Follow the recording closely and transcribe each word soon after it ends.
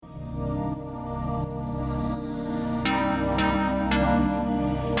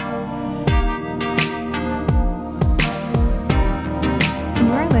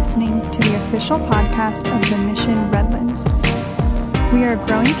listening to the official podcast of the Mission Redlands. We are a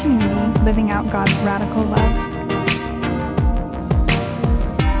growing community living out God's radical love.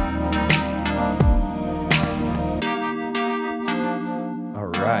 All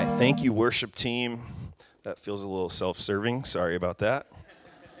right. Thank you, worship team. That feels a little self-serving. Sorry about that.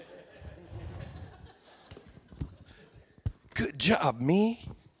 Good job, me.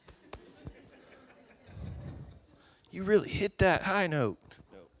 You really hit that high note.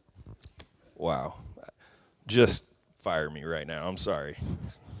 Wow. Just fire me right now. I'm sorry.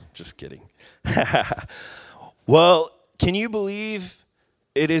 Just kidding. Well, can you believe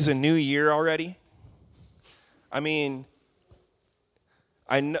it is a new year already? I mean,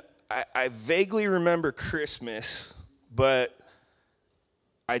 I vaguely remember Christmas, but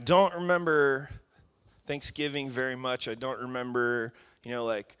I don't remember Thanksgiving very much. I don't remember,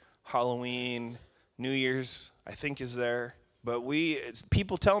 like Halloween, New Year's, I think is there. But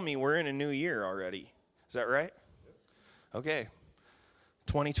people tell me we're in a new year already. Is that right? Okay.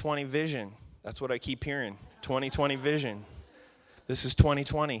 2020 vision. That's what I keep hearing. 2020 vision. This is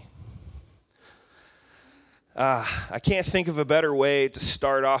 2020. I can't think of a better way to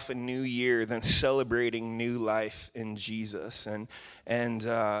start off a new year than celebrating new life in Jesus. And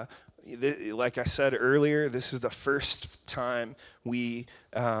like I said earlier, this is the first time we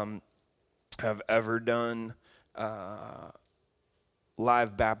have ever done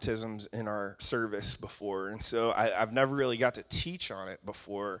live baptisms in our service before. And so I've never really got to teach on it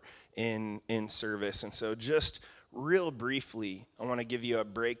before in service. And so just real briefly, I want to give you a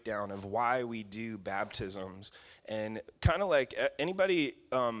breakdown of why we do baptisms. And kind of like anybody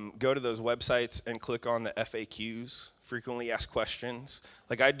go to those websites and click on the FAQs, frequently asked questions.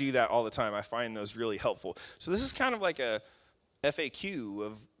 Like I do that all the time. I find those really helpful. So this is kind of like a FAQ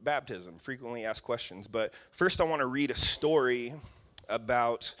of baptism, frequently asked questions. But first I want to read a story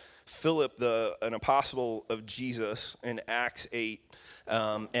about Philip, an apostle of Jesus, in Acts 8.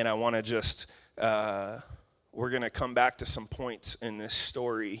 And I want to just... we're going to come back to some points in this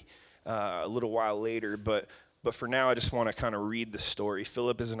story a little while later, but for now, I just want to kind of read the story.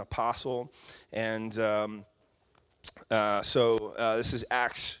 Philip is an apostle, and so this is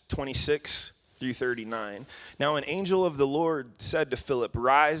Acts 26 through 39. Now an angel of the Lord said to Philip,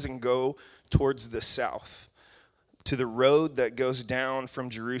 "Rise and go towards the south, to the road that goes down from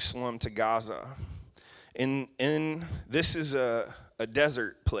Jerusalem to Gaza. This is a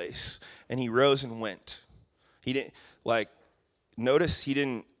desert place." And he rose and went. He didn't, notice he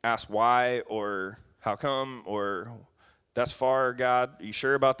didn't ask why or how come or that's far, God, are you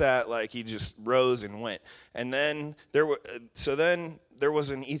sure about that? He just rose and went. And then there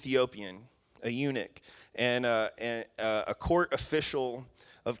was an Ethiopian, a eunuch, and a court official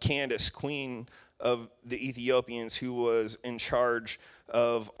of Candace, queen of the Ethiopians, who was in charge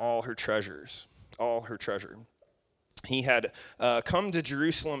of all her treasure. He had come to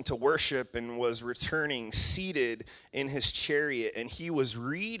Jerusalem to worship and was returning seated in his chariot, and he was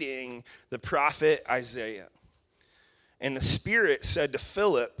reading the prophet Isaiah. And the Spirit said to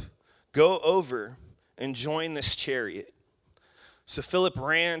Philip, "Go over and join this chariot." So Philip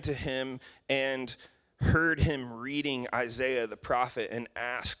ran to him and heard him reading Isaiah the prophet and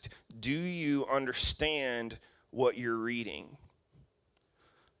asked, "Do you understand what you're reading?"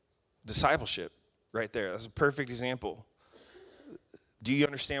 Discipleship. Right there. That's a perfect example. Do you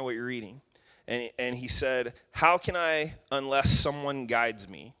understand what you're reading? And he said, "How can I unless someone guides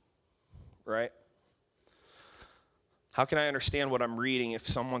me?" Right? How can I understand what I'm reading if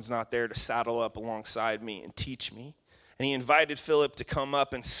someone's not there to saddle up alongside me and teach me? And he invited Philip to come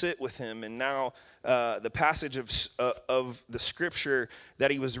up and sit with him. And now the passage of the scripture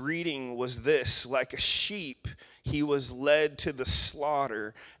that he was reading was this: like a sheep, he was led to the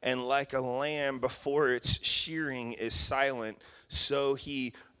slaughter, and like a lamb before its shearing is silent, so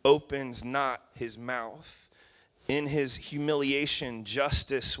he opens not his mouth. In his humiliation,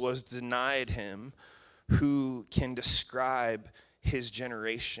 justice was denied him. Who can describe his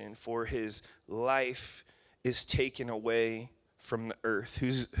generation? For his life is taken away from the earth.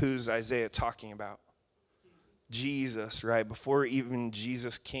 Who's Isaiah talking about? Jesus, right? Before even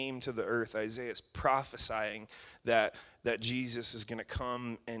Jesus came to the earth, Isaiah is prophesying that Jesus is going to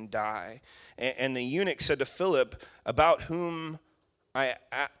come and die. And the eunuch said to Philip, about whom I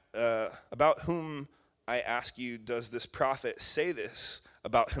ask you, does this prophet say this?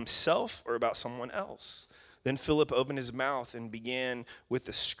 About himself or about someone else? Then Philip opened his mouth and began with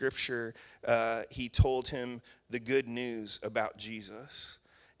the scripture. He told him the good news about Jesus.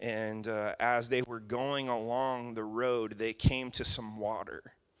 And as they were going along the road, they came to some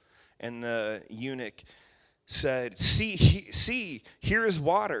water. And the eunuch said, see, here is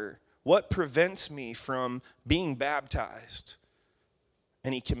water. What prevents me from being baptized?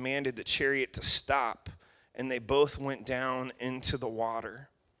 And he commanded the chariot to stop, and they both went down into the water.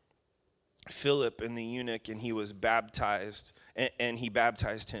 Philip and the eunuch, and he was baptized, and he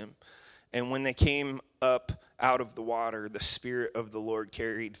baptized him. And when they came up out of the water, the Spirit of the Lord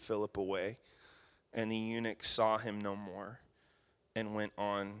carried Philip away, and the eunuch saw him no more and went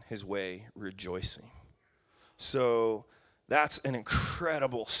on his way rejoicing. So that's an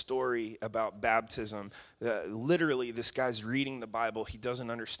incredible story about baptism. Literally, this guy's reading the Bible. He doesn't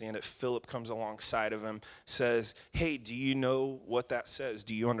understand it. Philip comes alongside of him, says, hey, do you know what that says?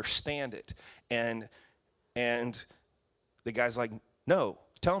 Do you understand it? And the guy's like, no,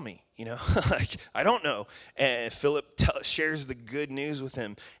 tell me. Like, I don't know. And Philip shares the good news with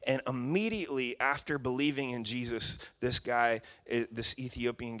him. And immediately after believing in Jesus, this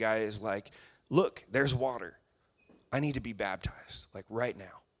Ethiopian guy is like, look, there's water. I need to be baptized, like right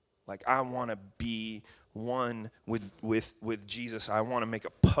now. Like, I want to be one with Jesus. I want to make a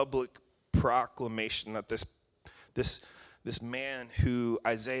public proclamation that this man who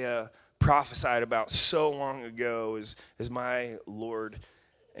Isaiah prophesied about so long ago is my Lord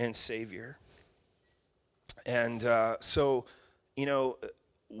and Savior. And so,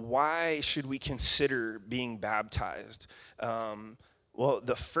 why should we consider being baptized? Well,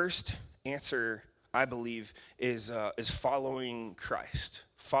 the first answer, I believe, is following Christ.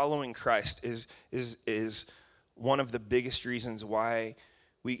 Following Christ is one of the biggest reasons why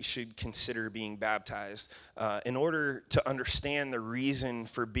we should consider being baptized. In order to understand the reason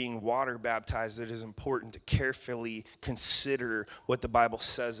for being water baptized, it is important to carefully consider what the Bible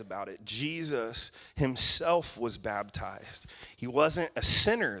says about it. Jesus himself was baptized. He wasn't a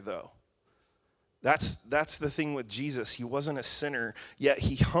sinner, though. That's the thing with Jesus. He wasn't a sinner, yet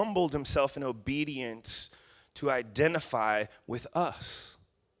he humbled himself in obedience to identify with us,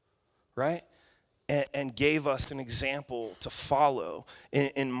 right? And gave us an example to follow.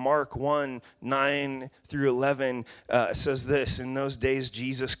 In Mark 1, 9 through 11, it says this, in those days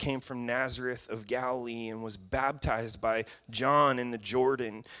Jesus came from Nazareth of Galilee and was baptized by John in the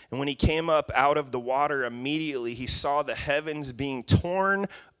Jordan. And when he came up out of the water, immediately he saw the heavens being torn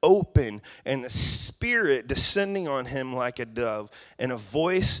open and the Spirit descending on him like a dove. And a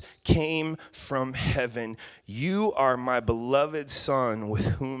voice came from heaven, you are my beloved Son, with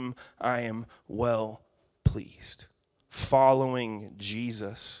whom I am well pleased. Following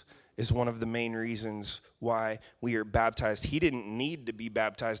Jesus is one of the main reasons why we are baptized. He didn't need to be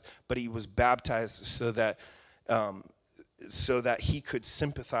baptized, but he was baptized so that he could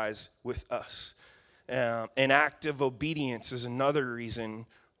sympathize with us. An act of obedience is another reason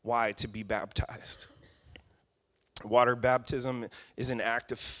why to be baptized. Water baptism is an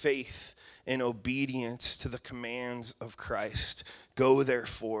act of faith and obedience to the commands of Christ. Go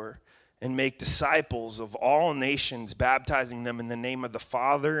therefore and make disciples of all nations, baptizing them in the name of the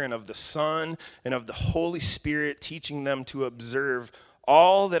Father and of the Son and of the Holy Spirit, teaching them to observe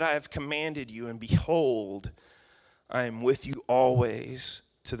all that I have commanded you. And behold, I am with you always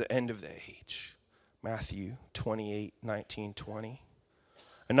to the end of the age. Matthew 28, 19, 20.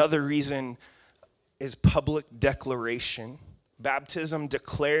 Another reason is public declaration. Baptism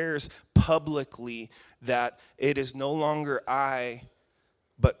declares publicly that it is no longer I,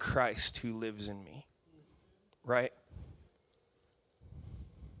 but Christ who lives in me, right?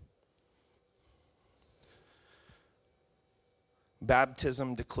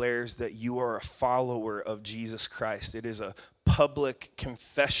 Baptism declares that you are a follower of Jesus Christ. It is a public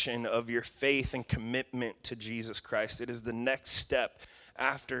confession of your faith and commitment to Jesus Christ. It is the next step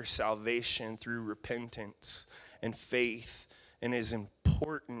after salvation through repentance and faith, and is an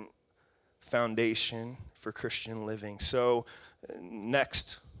important foundation for Christian living. So,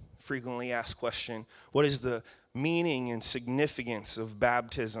 next frequently asked question, what is the meaning and significance of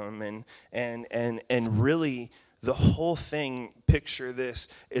baptism? And really, the whole thing, picture this,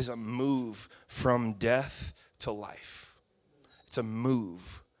 is a move from death to life. It's a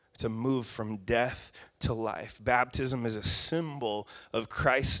move. It's a move from death to life. Baptism is a symbol of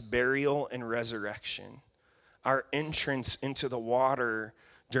Christ's burial and resurrection. Our entrance into the water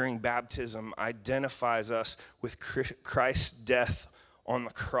during baptism identifies us with Christ's death on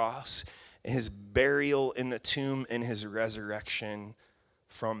the cross, his burial in the tomb, and his resurrection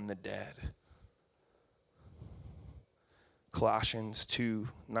from the dead. Colossians 2,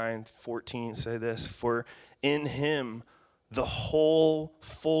 9, 14 say this, for in him the whole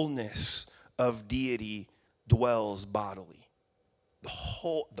fullness of deity dwells bodily.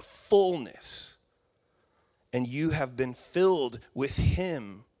 The fullness. And you have been filled with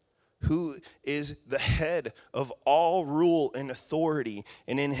him who is the head of all rule and authority.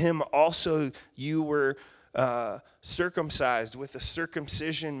 And in him also you were circumcised with a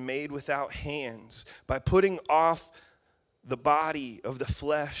circumcision made without hands, by putting off the body of the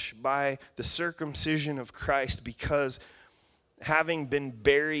flesh by the circumcision of Christ, because having been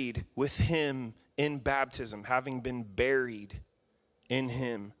buried with him in baptism, having been buried in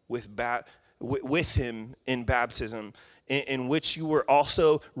him with him in baptism, in which you were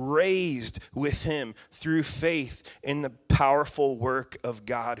also raised with him through faith in the powerful work of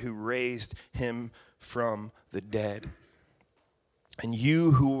God who raised him from the dead. And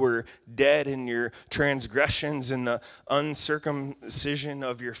you who were dead in your transgressions and the uncircumcision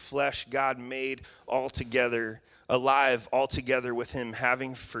of your flesh, God made altogether alive altogether with him,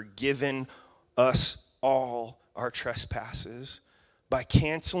 having forgiven us all our trespasses, by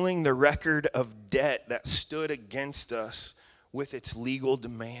canceling the record of debt that stood against us with its legal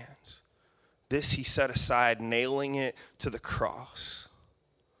demands. This he set aside, nailing it to the cross.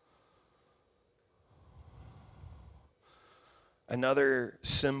 Another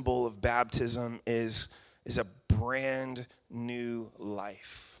symbol of baptism is a brand new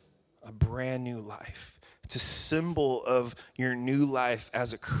life. A brand new life. It's a symbol of your new life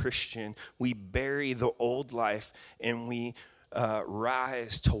as a Christian. We bury the old life and we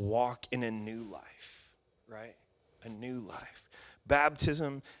rise to walk in a new life, right? A new life.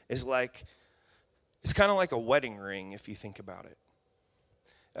 Baptism is it's kind of like a wedding ring if you think about it.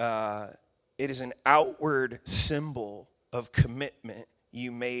 It is an outward symbol of commitment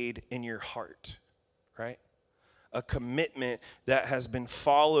you made in your heart, right? A commitment that has been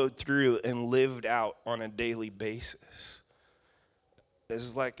followed through and lived out on a daily basis. This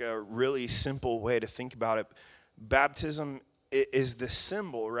is like a really simple way to think about it. Baptism is the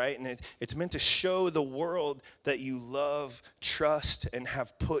symbol, right? And it's meant to show the world that you love, trust, and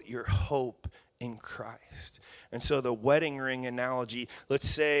have put your hope in Christ. And so the wedding ring analogy, let's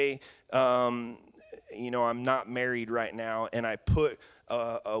say, I'm not married right now, and I put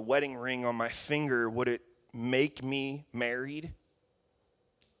a wedding ring on my finger, would it make me married?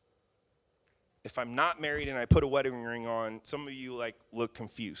 If I'm not married and I put a wedding ring on, some of you look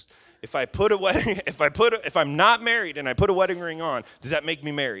confused. If I'm not married and I put a wedding ring on, does that make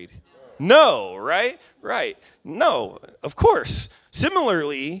me married? No, right? Right. No, of course.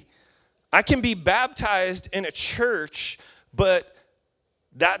 Similarly, I can be baptized in a church, but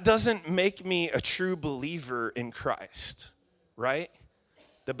that doesn't make me a true believer in Christ, right?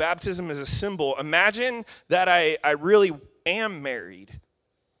 The baptism is a symbol. Imagine that I really am married.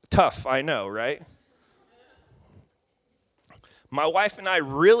 Tough, I know, right? My wife and I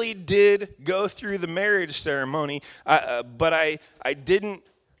really did go through the marriage ceremony, but I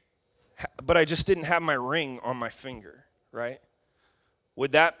just didn't have my ring on my finger, right?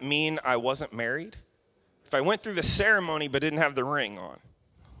 Would that mean I wasn't married? If I went through the ceremony but didn't have the ring on,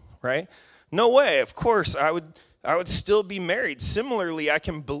 right? No way. Of course, I would still be married. Similarly, I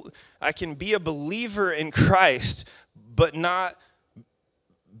can be a believer in Christ, but not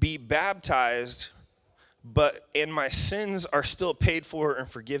be baptized, and my sins are still paid for and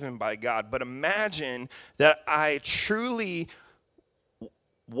forgiven by God. But imagine that I truly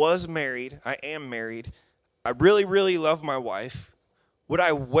was married. I am married. I really, really love my wife. Would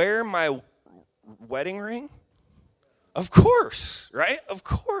I wear my wedding ring? Of course, right? Of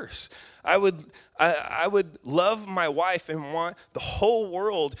course. I would love my wife and want the whole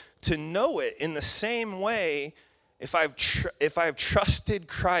world to know it in the same way. If I've trusted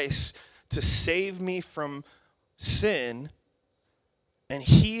Christ to save me from sin, and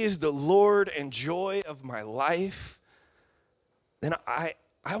he is the Lord and joy of my life, then I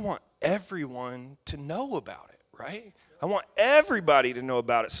want everyone to know about it, right? I want everybody to know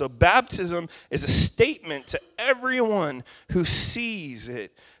about it. So baptism is a statement to everyone who sees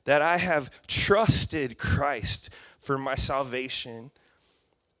it that I have trusted Christ for my salvation,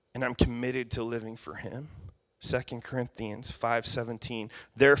 and I'm committed to living for him. 2 Corinthians 5:17.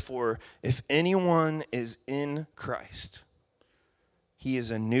 Therefore, if anyone is in Christ, he is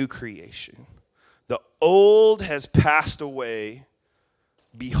a new creation. The old has passed away.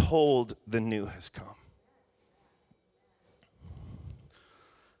 Behold, the new has come.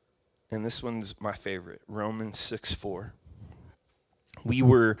 And this one's my favorite, Romans 6:4. We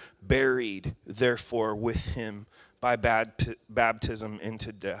were buried, therefore, with him by baptism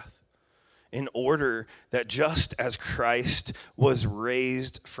into death, in order that just as Christ was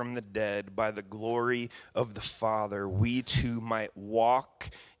raised from the dead by the glory of the Father, we too might walk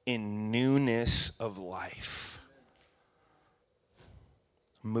in newness of life.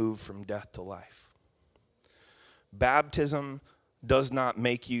 Move from death to life. Baptism, does not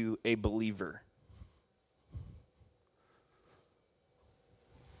make you a believer.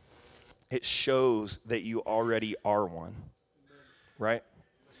 It shows that you already are one, right?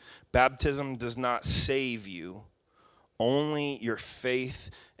 Baptism does not save you. Only your faith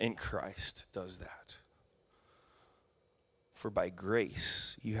in Christ does that. For by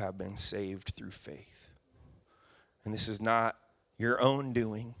grace you have been saved through faith. And this is not your own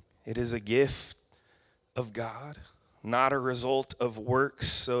doing. It is a gift of God, not a result of works,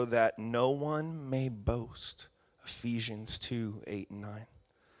 so that no one may boast. Ephesians 2:8-9.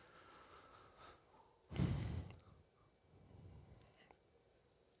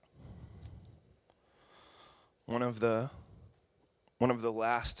 One of the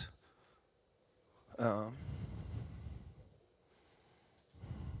last I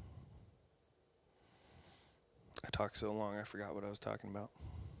talked so long I forgot what I was talking about.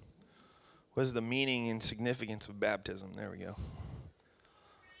 What is the meaning and significance of baptism? There we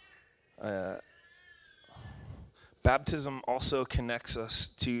go. Baptism also connects us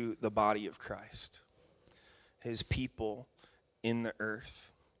to the body of Christ, his people in the earth.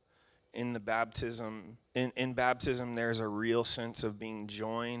 In baptism, there's a real sense of being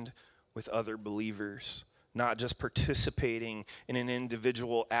joined with other believers, not just participating in an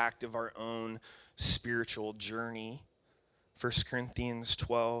individual act of our own spiritual journey. 1 Corinthians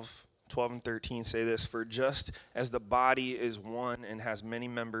 12 and 13 say this: for just as the body is one and has many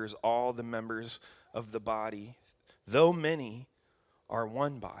members, all the members of the body, though many, are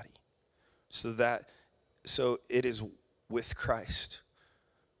one body. So it is with Christ.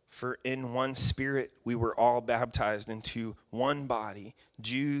 For in one Spirit we were all baptized into one body,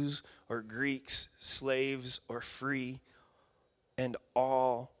 Jews or Greeks, slaves or free, and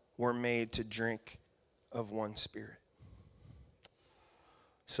all were made to drink of one Spirit.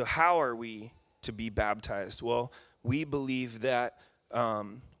 So how are we to be baptized? Well, we believe that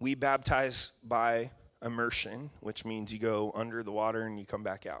we baptize by immersion, which means you go under the water and you come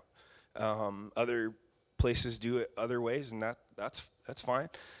back out. Other places do it other ways, and that's fine.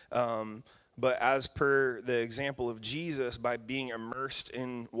 But as per the example of Jesus, by being immersed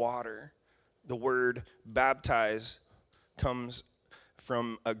in water, the word baptize comes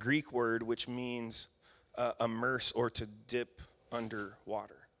from a Greek word which means immerse or to dip under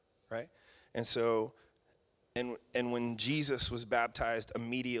water, right? And so, and when Jesus was baptized,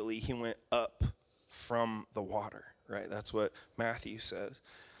 immediately he went up from the water, right? That's what Matthew says.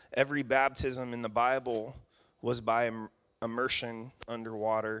 Every baptism in the Bible was by immersion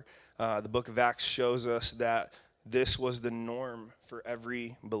underwater. The book of Acts shows us that this was the norm for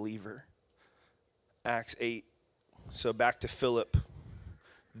every believer. Acts 8. So back to Philip.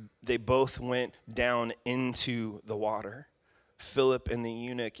 They both went down into the water. Philip and the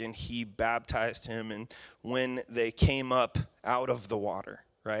eunuch, and he baptized him. And when they came up out of the water,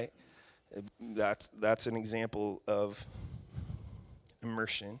 right? That's an example of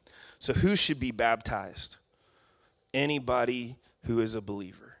immersion. So who should be baptized? Anybody who is a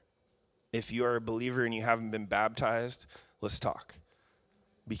believer. If you are a believer and you haven't been baptized, let's talk.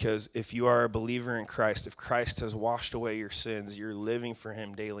 Because if you are a believer in Christ, if Christ has washed away your sins, you're living for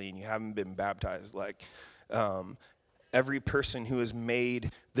him daily and you haven't been baptized. Like every person who has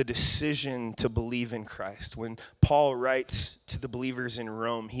made the decision to believe in Christ. When Paul writes to the believers in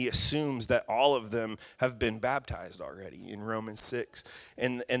Rome, he assumes that all of them have been baptized already in Romans 6.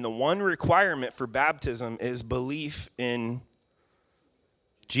 And the one requirement for baptism is belief in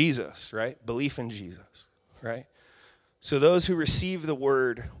Jesus, right? Belief in Jesus, right? So those who receive the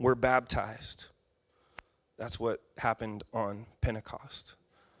word were baptized. That's what happened on Pentecost.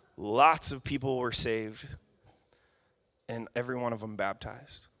 Lots of people were saved, and every one of them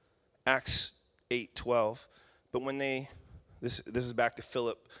baptized. Acts 8:12. But when this is back to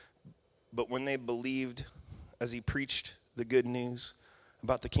Philip, but when they believed as he preached the good news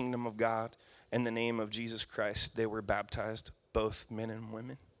about the kingdom of God in the name of Jesus Christ, they were baptized, both men and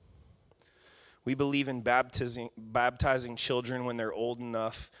women. We believe in baptizing children when they're old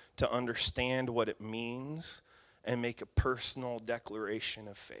enough to understand what it means and make a personal declaration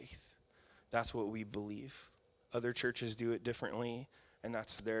of faith. That's what we believe. Other churches do it differently, and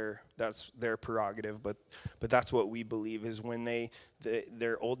that's their prerogative. But that's what we believe is when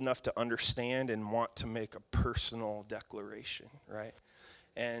they're old enough to understand and want to make a personal declaration, right?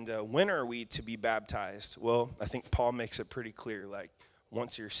 And when are we to be baptized? Well, I think Paul makes it pretty clear. Like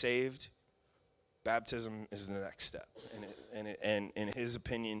once you're saved, baptism is the next step, and in his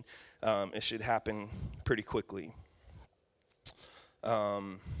opinion, it should happen pretty quickly. There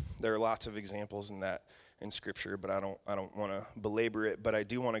are lots of examples in Scripture, but I don't want to belabor it. But I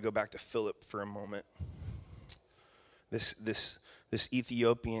do want to go back to Philip for a moment. this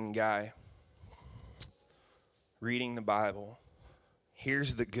Ethiopian guy reading the Bible,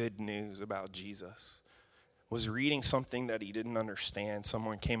 hears the good news about Jesus, was reading something that he didn't understand.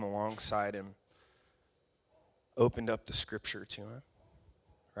 Someone came alongside him, opened up the scripture to him,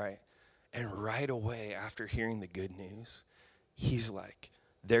 right? And right away after hearing the good news, he's like,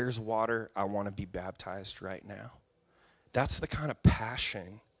 there's water. I want to be baptized right now. That's the kind of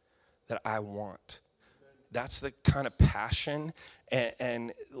passion that I want. That's the kind of passion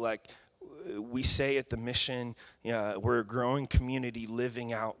and like we say at the mission, we're a growing community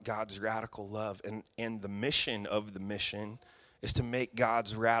living out God's radical love. And the mission of the mission is to make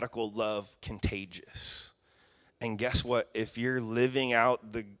God's radical love contagious. And guess what? If you're living out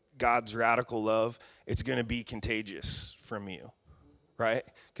God's radical love, it's going to be contagious from you, right?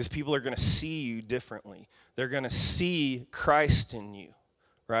 Because people are going to see you differently. They're going to see Christ in you,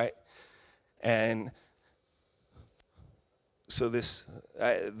 right? And so this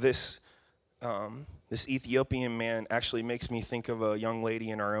Ethiopian man actually makes me think of a young lady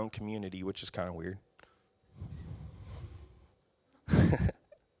in our own community, which is kind of weird.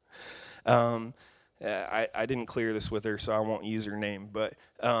 I didn't clear this with her, so I won't use her name.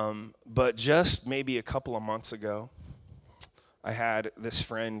 But just maybe a couple of months ago, I had this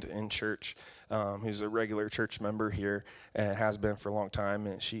friend in church who's a regular church member here and has been for a long time.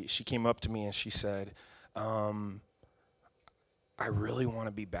 And she came up to me and she said, I really want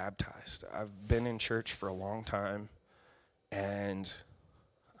to be baptized. I've been in church for a long time. And,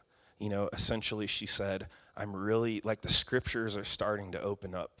 essentially she said, I'm really, like, the scriptures are starting to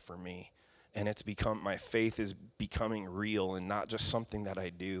open up for me. And my faith is becoming real and not just something that I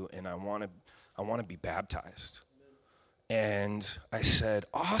do. And I want to be baptized. And I said,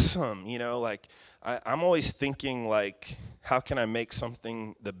 awesome. I'm always thinking, like, how can I make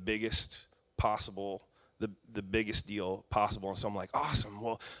something the biggest possible, the biggest deal possible? And so I'm like, awesome.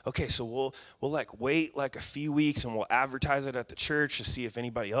 Well, okay, so we'll wait like a few weeks and we'll advertise it at the church to see if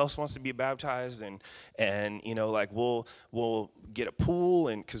anybody else wants to be baptized. And we'll get a pool,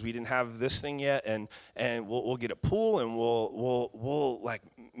 and because we didn't have this thing yet, and we'll get a pool, and we'll like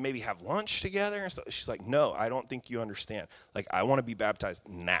maybe have lunch together and stuff. She's like, no, I don't think you understand. Like, I want to be baptized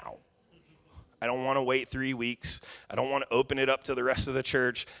now. I don't want to wait 3 weeks. I don't want to open it up to the rest of the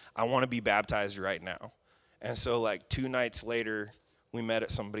church. I want to be baptized right now. And so, like, 2 nights later, we met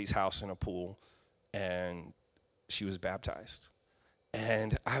at somebody's house in a pool, and she was baptized.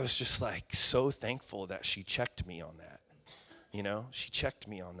 And I was just, like, so thankful that she checked me on that. She checked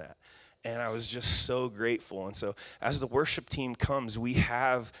me on that. And I was just so grateful. And so as the worship team comes, we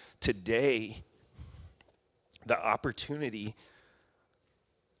have today the opportunity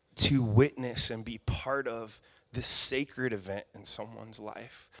to witness and be part of this sacred event in someone's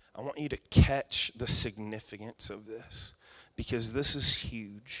life. I want you to catch the significance of this, because this is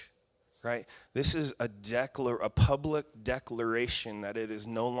huge, right? This is a public declaration that it is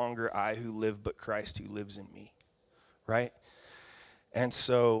no longer I who live, but Christ who lives in me, right? And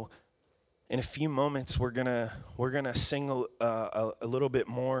so in a few moments, we're gonna sing a little bit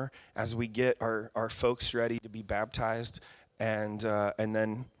more as we get our folks ready to be baptized, and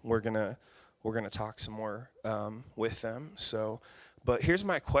then we're gonna talk some more with them. So, but here's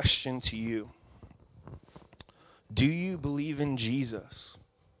my question to you: do you believe in Jesus?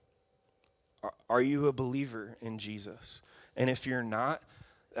 Are you a believer in Jesus? And if you're not,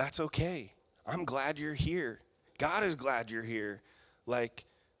 that's okay. I'm glad you're here. God is glad you're here. Like,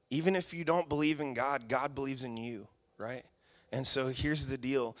 even if you don't believe in God, God believes in you, right? And so here's the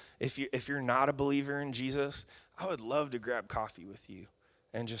deal. If you're not a believer in Jesus, I would love to grab coffee with you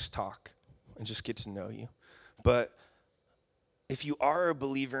and just talk and just get to know you. But if you are a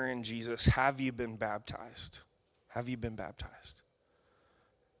believer in Jesus, have you been baptized? Have you been baptized?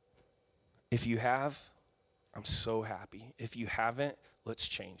 If you have, I'm so happy. If you haven't, let's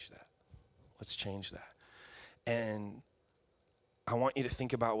change that. Let's change that. And I want you to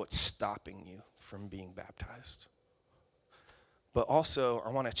think about what's stopping you from being baptized. But also, I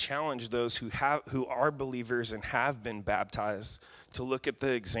want to challenge those who are believers and have been baptized to look at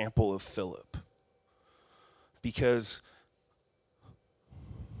the example of Philip. Because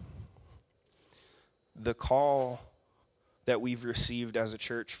the call that we've received as a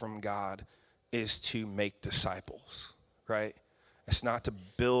church from God is to make disciples, right? It's not to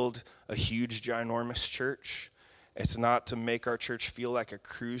build a huge, ginormous church. It's not to make our church feel like a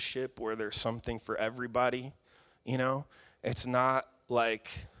cruise ship where there's something for everybody, It's not like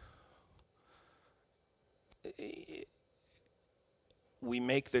we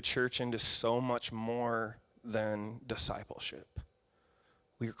make the church into so much more than discipleship.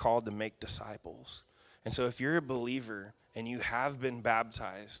 We are called to make disciples. And so if you're a believer and you have been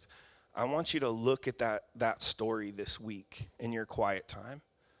baptized, I want you to look at that story this week in your quiet time.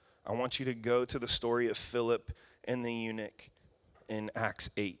 I want you to go to the story of Philip and the eunuch in Acts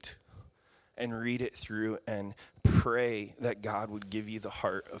 8 and read it through and pray that God would give you the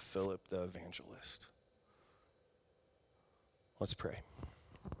heart of Philip the evangelist. Let's pray.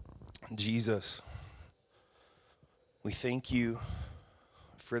 Jesus, we thank you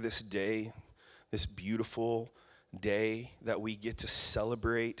for this day, this beautiful day that we get to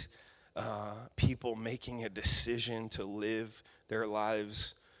celebrate people making a decision to live their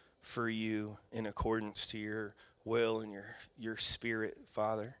lives for you in accordance to your will and your spirit,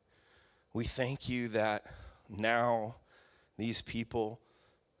 Father. We thank you that now these people,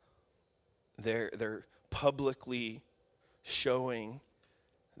 they're publicly showing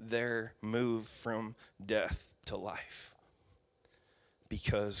their move from death to life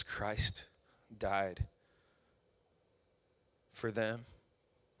because Christ died for them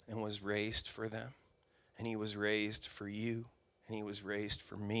and was raised for them, and he was raised for you, and he was raised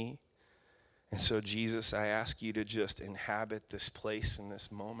for me. And so, Jesus, I ask you to just inhabit this place in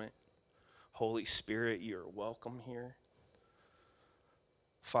this moment. Holy Spirit, you're welcome here.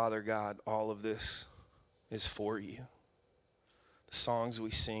 Father God, all of this is for you. The songs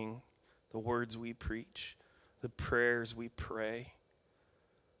we sing, the words we preach, the prayers we pray,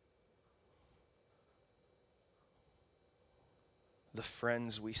 the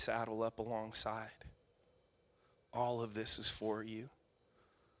friends we saddle up alongside, all of this is for you.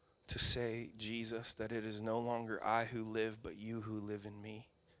 To say, Jesus, that it is no longer I who live, but you who live in me,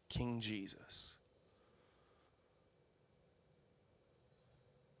 King Jesus.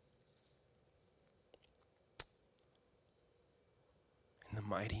 In the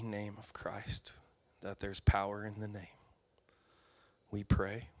mighty name of Christ, that there's power in the name, we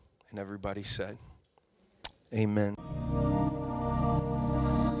pray. And everybody said, amen.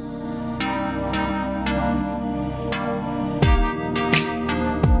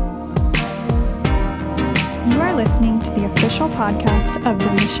 You are listening to the official podcast of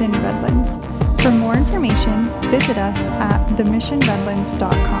The Mission Redlands. For more information, visit us at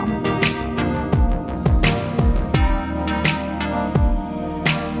themissionredlands.com.